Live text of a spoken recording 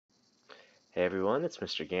Hey everyone, it's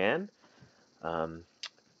Mr. Gan. Um,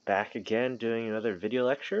 Back again doing another video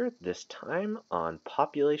lecture, this time on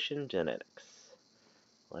population genetics.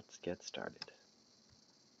 Let's get started.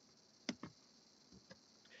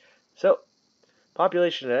 So,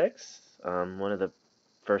 population genetics, one of the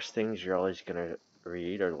first things you're always going to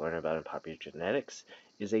read or learn about in population genetics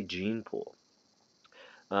is a gene pool.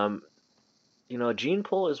 A gene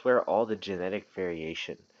pool is where all the genetic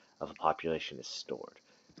variation of a population is stored,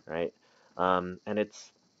 right? And a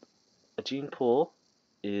gene pool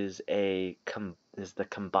is the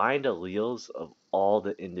combined alleles of all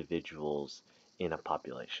the individuals in a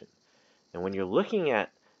population. And when you're looking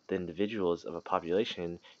at the individuals of a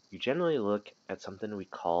population, you generally look at something we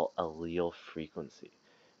call allele frequency,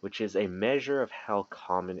 which is a measure of how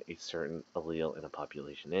common a certain allele in a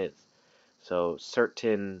population is. So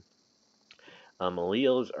certain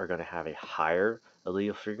alleles are going to have a higher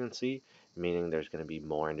allele frequency, meaning there's going to be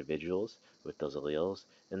more individuals with those alleles,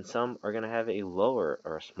 and some are going to have a lower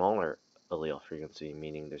or a smaller allele frequency,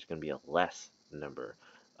 meaning there's going to be a less number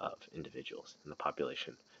of individuals in the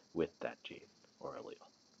population with that gene or allele.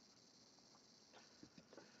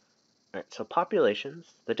 All right, so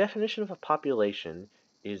populations. The definition of a population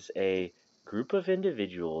is a group of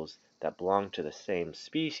individuals that belong to the same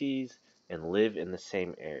species and live in the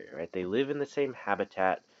same area, right? They live in the same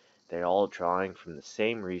habitat, they're all drawing from the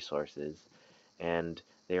same resources, and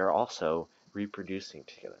they are also reproducing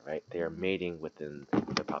together, right? They are mating within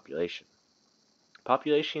the population.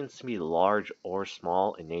 Populations can be large or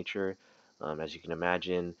small in nature. As you can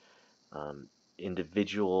imagine,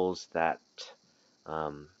 individuals that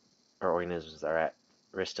or organisms that are at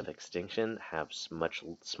risk of extinction have much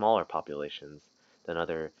smaller populations than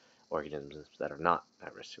other organisms that are not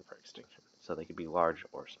at risk of extinction. So they could be large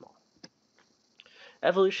or small.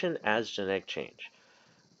 Evolution as genetic change.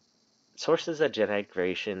 Sources of genetic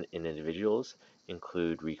variation in individuals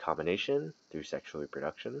include recombination through sexual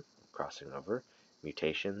reproduction, crossing over,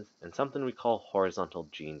 mutations, and something we call horizontal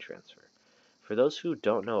gene transfer. For those who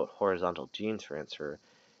don't know what horizontal gene transfer,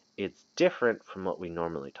 it's different from what we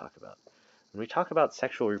normally talk about. When we talk about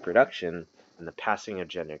sexual reproduction and the passing of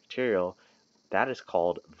genetic material, that is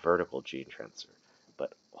called vertical gene transfer.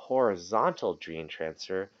 But horizontal gene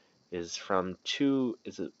transfer is when two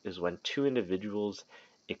individuals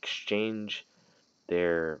exchange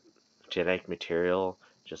their genetic material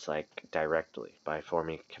just like directly by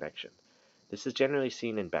forming a connection. This is generally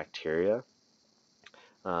seen in bacteria.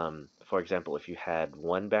 For example, if you had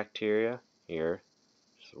one bacteria here,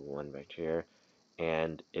 so one bacteria,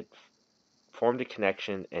 and it formed a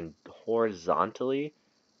connection and horizontally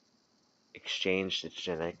exchanged its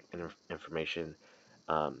genetic information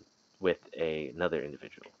with another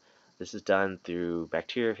individual. This is done through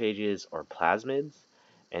bacteriophages or plasmids,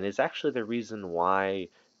 and is actually the reason why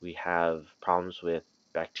we have problems with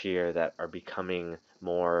bacteria that are becoming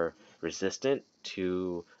more resistant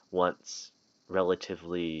to once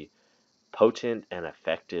relatively potent and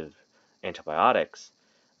effective antibiotics.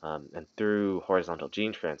 And through horizontal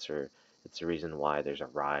gene transfer, it's the reason why there's a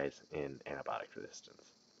rise in antibiotic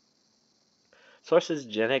resistance. Sources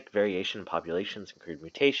of genetic variation in populations include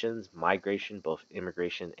mutations, migration, both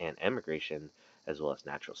immigration and emigration, as well as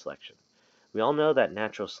natural selection. We all know that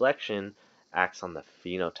natural selection acts on the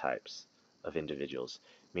phenotypes of individuals,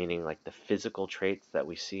 meaning like the physical traits that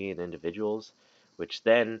we see in individuals, which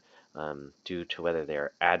then, due to whether they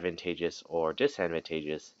are advantageous or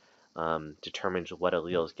disadvantageous, determines what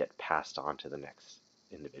alleles get passed on to the next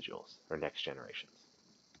individuals or next generations.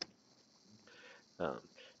 Um,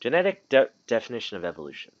 Genetic definition of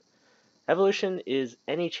evolution. Evolution is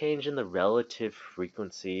any change in the relative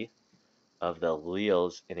frequency of the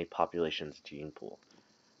alleles in a population's gene pool,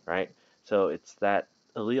 right? So it's that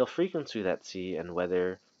allele frequency that see and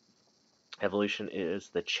whether evolution is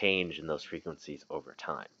the change in those frequencies over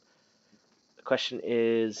time. The question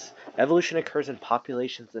is, evolution occurs in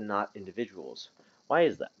populations and not individuals. Why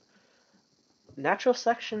is that? Natural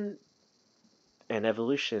selection and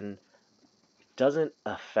evolution doesn't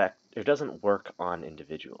work on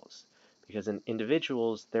individuals, because in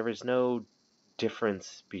individuals there is no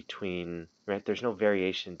difference between, right, there's no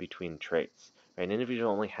variation between traits, right? An individual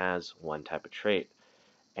only has one type of trait,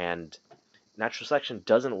 and natural selection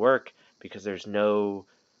doesn't work because there's no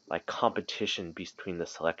like competition between the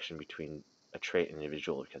selection between a trait and an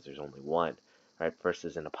individual, because there's only one, right?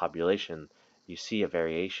 Versus in a population, you see a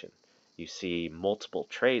variation, you see multiple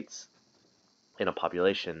traits in a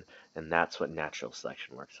population, and that's what natural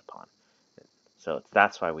selection works upon. So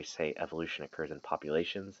that's why we say evolution occurs in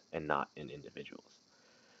populations and not in individuals.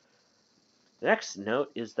 The next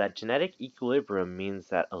note is that genetic equilibrium means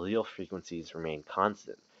that allele frequencies remain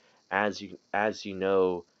constant. as you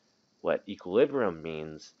know what equilibrium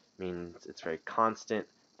means it's very constant.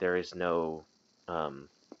 There is no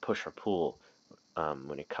push or pull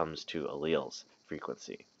when it comes to alleles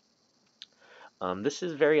frequency. This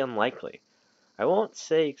is very unlikely. I won't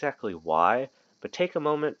say exactly why, but take a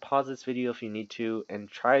moment, pause this video if you need to, and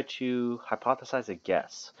try to hypothesize a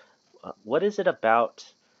guess. What is it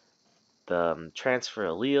about the transfer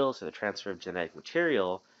alleles or the transfer of genetic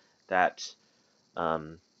material that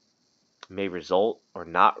um, may result or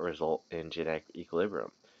not result in genetic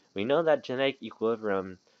equilibrium? We know that genetic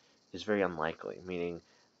equilibrium is very unlikely, meaning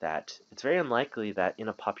that it's very unlikely that in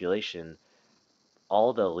a population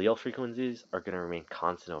all the allele frequencies are going to remain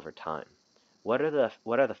constant over time. What are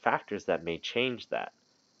the factors that may change that,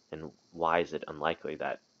 and why is it unlikely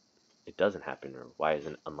that it doesn't happen, or why is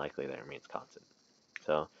it unlikely that it remains constant?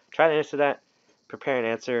 So try to answer that, prepare an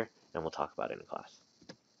answer, and we'll talk about it in class.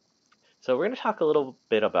 So we're going to talk a little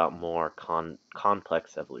bit about more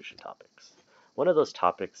complex evolution topics. One of those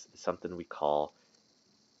topics is something we call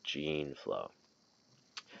gene flow.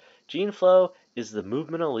 Gene flow is the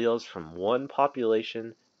movement of alleles from one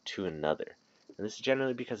population to another. And this is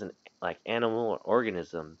generally because an animal or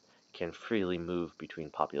organism can freely move between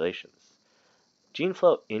populations. Gene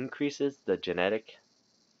flow increases the genetic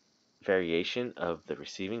variation of the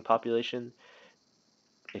receiving population.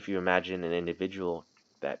 If you imagine an individual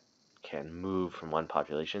that can move from one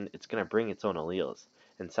population, it's going to bring its own alleles,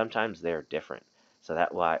 and sometimes they're different. So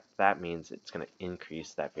that means it's going to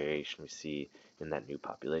increase that variation we see in that new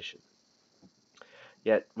population.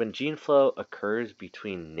 Yet, when gene flow occurs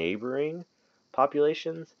between neighboring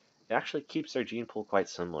populations, it actually keeps their gene pool quite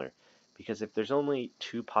similar. Because if there's only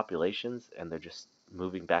two populations and they're just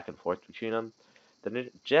moving back and forth between them, the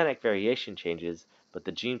genetic variation changes, but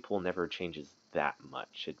the gene pool never changes that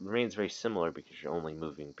much. It remains very similar because you're only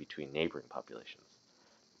moving between neighboring populations.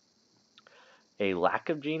 A lack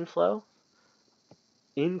of gene flow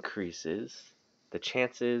increases the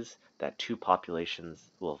chances that two populations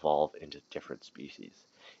will evolve into different species.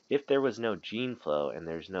 If there was no gene flow and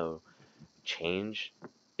there's no change,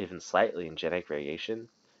 even slightly, in genetic variation,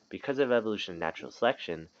 because of evolution and natural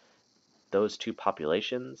selection, those two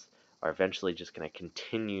populations are eventually just going to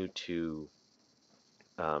continue to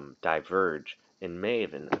diverge and may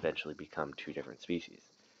even eventually become two different species.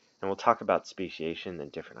 And we'll talk about speciation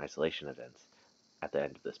and different isolation events at the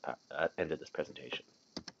end of this presentation.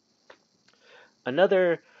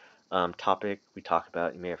 Another topic we talk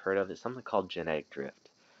about, you may have heard of, is something called genetic drift.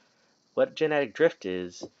 What genetic drift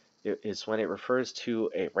is when it refers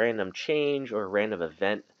to a random change or a random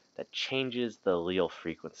event that changes the allele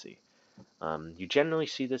frequency. You generally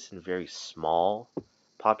see this in very small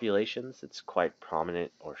populations. It's quite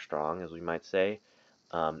prominent or strong, as we might say,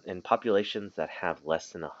 in populations that have less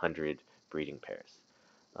than 100 breeding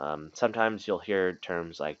pairs. Sometimes you'll hear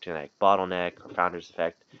terms like genetic bottleneck or founder's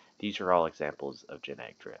effect. These are all examples of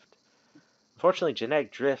genetic drift. Unfortunately,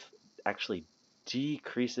 genetic drift actually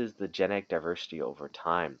decreases the genetic diversity over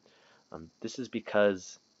time. This is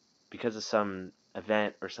because of some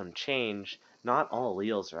event or some change, not all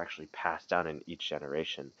alleles are actually passed down in each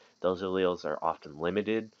generation. Those alleles are often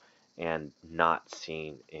limited and not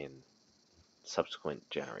seen in subsequent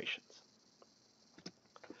generations.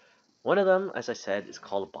 One of them, as I said, is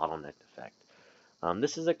called a bottleneck effect.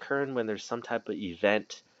 This is occurring when there's some type of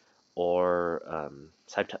event or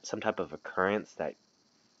some type of occurrence that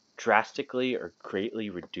drastically or greatly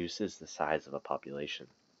reduces the size of a population.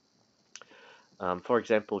 For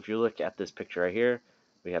example, if you look at this picture right here,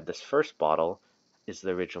 we have this first bottle is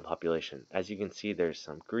the original population. As you can see, there's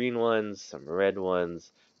some green ones, some red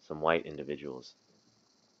ones, some white individuals.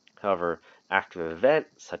 However, after an event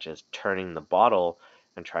such as turning the bottle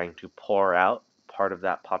and trying to pour out part of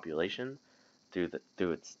that population through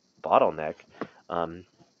its bottleneck,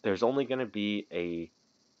 there's only going to be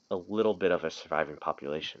a little bit of a surviving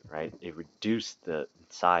population, right? It reduced the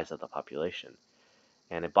size of the population.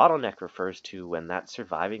 And a bottleneck refers to when that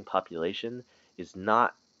surviving population is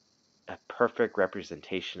not a perfect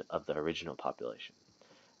representation of the original population.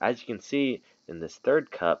 As you can see in this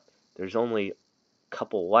third cup, there's only a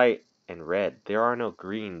couple white and red. There are no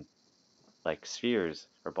green like spheres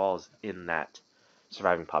or balls in that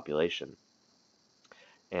surviving population.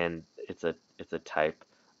 And it's a type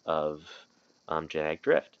of genetic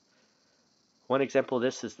drift. One example of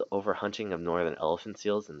this is the overhunting of northern elephant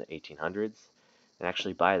seals in the 1800s. And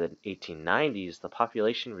actually by the 1890s, the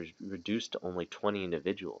population was reduced to only 20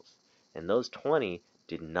 individuals. And those 20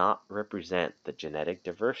 did not represent the genetic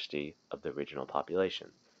diversity of the original population.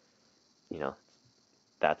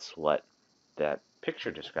 That's what that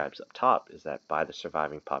picture describes up top, is that by the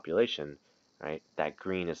surviving population, right? That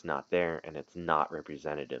green is not there, and it's not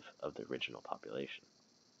representative of the original population.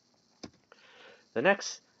 The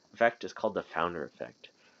next effect is called the founder effect.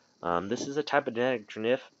 This is a type of genetic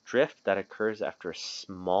drift that occurs after a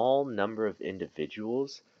small number of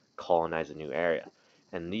individuals colonize a new area.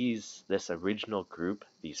 And this original group,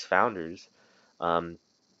 these founders, um,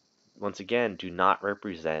 once again, do not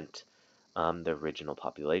represent the original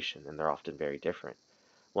population, and they're often very different.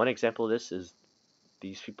 One example of this is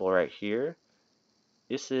these people right here.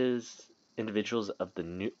 This is individuals of the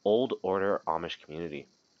new Old Order Amish community.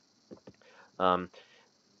 Um,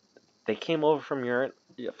 They came over from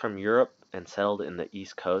Europe and settled in the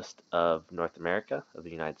east coast of North America, of the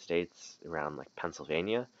United States, around like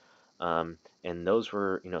Pennsylvania. And those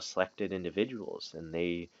were, selected individuals, and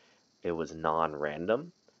it was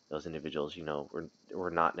non-random. Those individuals,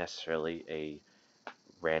 were not necessarily a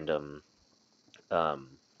random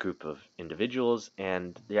group of individuals,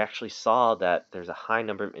 and they actually saw that there's a high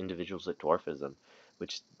number of individuals with dwarfism,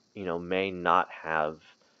 which, may not have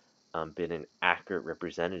been an accurate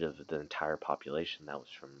representative of the entire population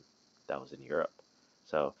that was in Europe.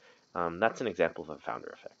 So that's an example of a founder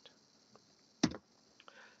effect.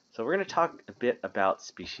 So we're going to talk a bit about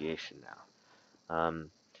speciation now.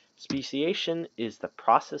 Speciation is the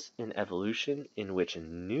process in evolution in which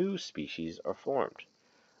new species are formed.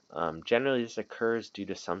 Generally, this occurs due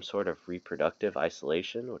to some sort of reproductive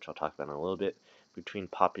isolation, which I'll talk about in a little bit, between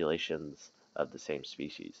populations of the same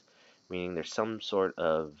species, meaning there's some sort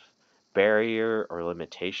of barrier or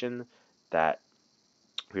limitation that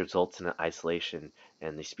results in an isolation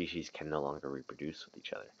and the species can no longer reproduce with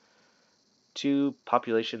each other. Two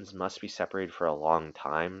populations must be separated for a long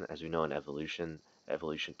time. As we know in evolution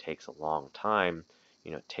takes a long time.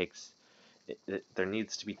 There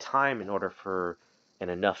needs to be time in order for and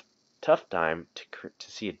enough tough time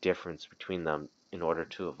to see a difference between them in order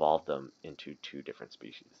to evolve them into two different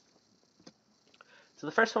species. So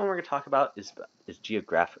the first one we're going to talk about is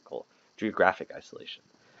geographic isolation.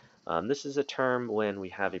 This is a term when we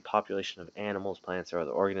have a population of animals, plants, or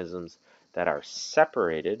other organisms that are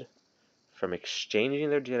separated from exchanging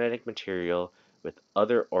their genetic material with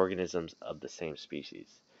other organisms of the same species.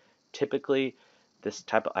 Typically, this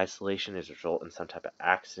type of isolation is a result in some type of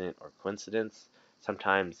accident or coincidence.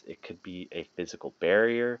 Sometimes it could be a physical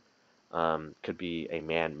barrier, could be a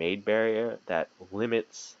man-made barrier that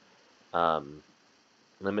limits the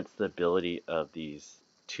ability of these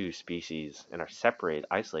two species and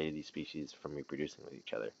isolated these species from reproducing with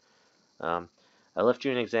each other. I left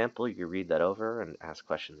you an example. You can read that over and ask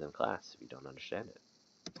questions in class if you don't understand it.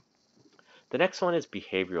 The next one is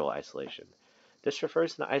behavioral isolation. This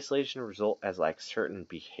refers to an isolation result as like certain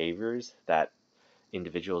behaviors that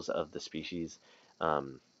individuals of the species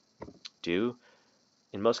do.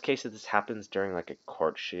 In most cases, this happens during like a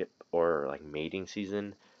courtship or like mating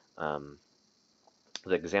season. Um,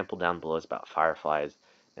 The example down below is about fireflies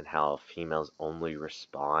and how females only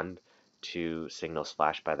respond to signals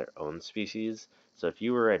flashed by their own species. So if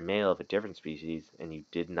you were a male of a different species and you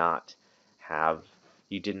did not,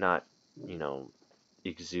 you know,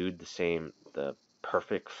 exude the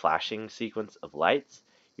perfect flashing sequence of lights,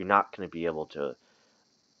 you're not going to be able to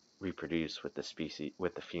reproduce with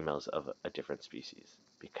the females of a different species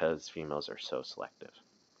because females are so selective.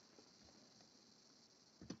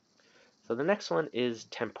 So the next one is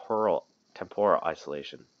temporal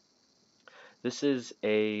isolation. This is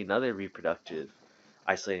another reproductive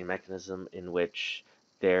isolating mechanism in which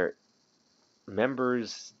their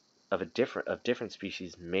members of different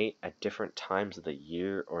species mate at different times of the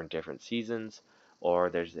year or in different seasons, or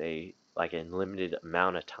there's a limited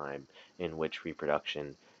amount of time in which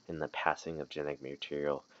reproduction and the passing of genetic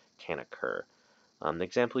material can occur. The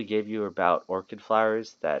example he gave you about orchid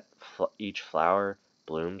flowers, that each flower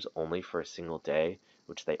blooms only for a single day,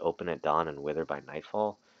 which they open at dawn and wither by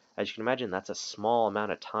nightfall. As you can imagine, that's a small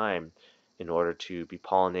amount of time in order to be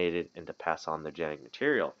pollinated and to pass on their genetic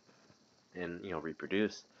material and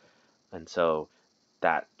reproduce. And so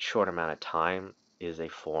that short amount of time is a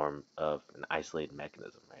form of an isolated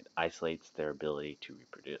mechanism, right? Isolates their ability to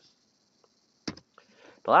reproduce.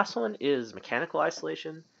 The last one is mechanical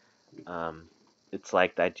isolation. It's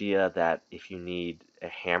like the idea that if you need a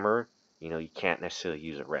hammer, you can't necessarily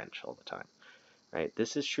use a wrench all the time, right?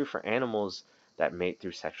 This is true for animals that mate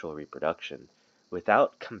through sexual reproduction.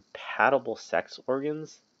 Without compatible sex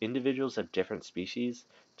organs, individuals of different species,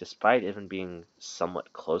 despite even being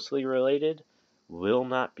somewhat closely related, will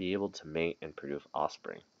not be able to mate and produce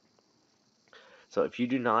offspring. So if you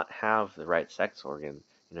do not have the right sex organ,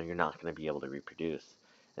 you're not going to be able to reproduce.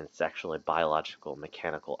 And it's actually biological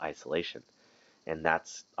mechanical isolation. And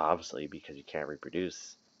that's obviously because you can't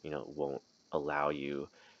reproduce, allow you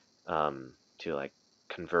to like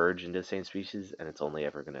converge into the same species, and it's only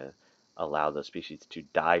ever going to allow those species to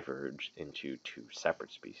diverge into two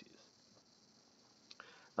separate species.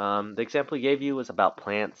 The example he gave you was about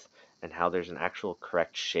plants and how there's an actual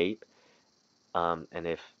correct shape, and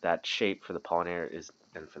if that shape for the pollinator is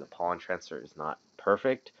and for the pollen transfer is not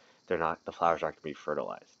perfect, the flowers aren't going to be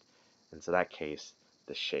fertilized. And so in that case,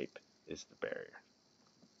 the shape is the barrier.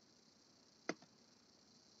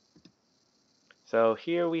 So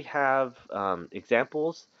here we have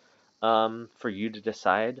examples for you to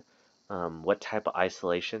decide what type of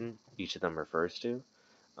isolation each of them refers to.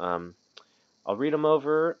 I'll read them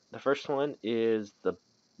over. The first one is the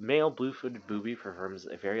male blue-footed booby performs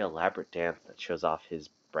a very elaborate dance that shows off his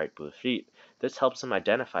bright blue feet. This helps him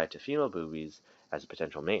identify to female boobies as a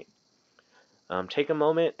potential mate. Take a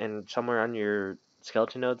moment and somewhere on your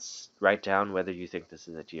skeleton notes, write down whether you think this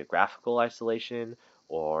is a geographical isolation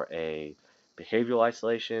or a behavioral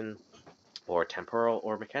isolation or temporal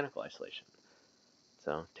or mechanical isolation.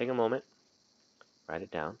 So take a moment, write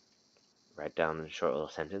it down. Write down a short little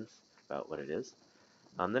sentence about what it is.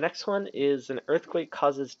 The next one is an earthquake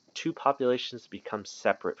causes two populations to become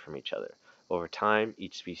separate from each other. Over time,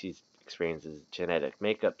 each species experiences genetic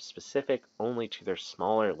makeup specific only to their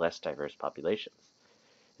smaller, less diverse populations.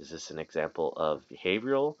 Is this an example of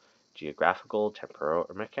behavioral, geographical, temporal,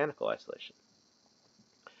 or mechanical isolation?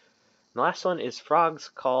 And the last one is frog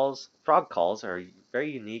calls. Frog calls are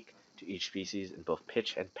very unique to each species in both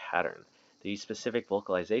pitch and pattern. These specific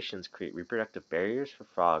vocalizations create reproductive barriers for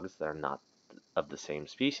frogs that are not of the same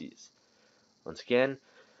species. Once again,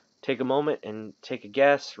 take a moment and take a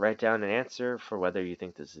guess, write down an answer for whether you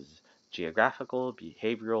think this is geographical,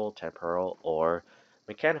 behavioral, temporal, or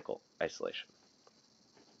mechanical isolation.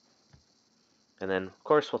 And then, of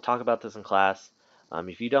course, we'll talk about this in class.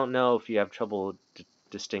 If you don't know, if you have trouble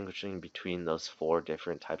distinguishing between those 4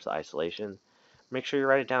 different types of isolation, make sure you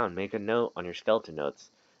write it down. Make a note on your skeleton notes,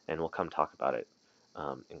 and we'll come talk about it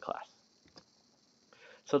in class.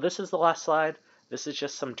 So this is the last slide. This is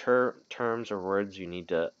just some terms or words you need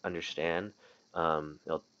to understand.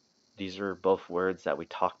 These are both words that we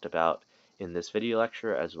talked about in this video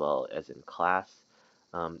lecture as well as in class.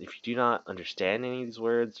 If you do not understand any of these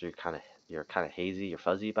words, you're kind of hazy, you're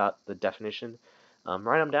fuzzy about the definition,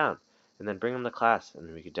 write them down and then bring them to class,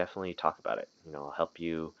 and we could definitely talk about it. I'll help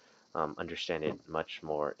you understand it much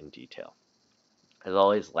more in detail. As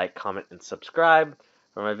always, like, comment, and subscribe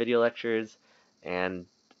for my video lectures. And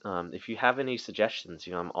if you have any suggestions,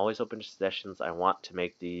 I'm always open to suggestions. I want to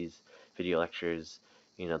make these video lectures,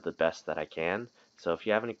 the best that I can. So if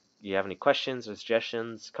you have any questions or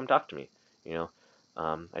suggestions, come talk to me.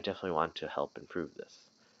 I definitely want to help improve this.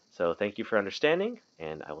 So thank you for understanding,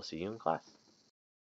 and I will see you in class.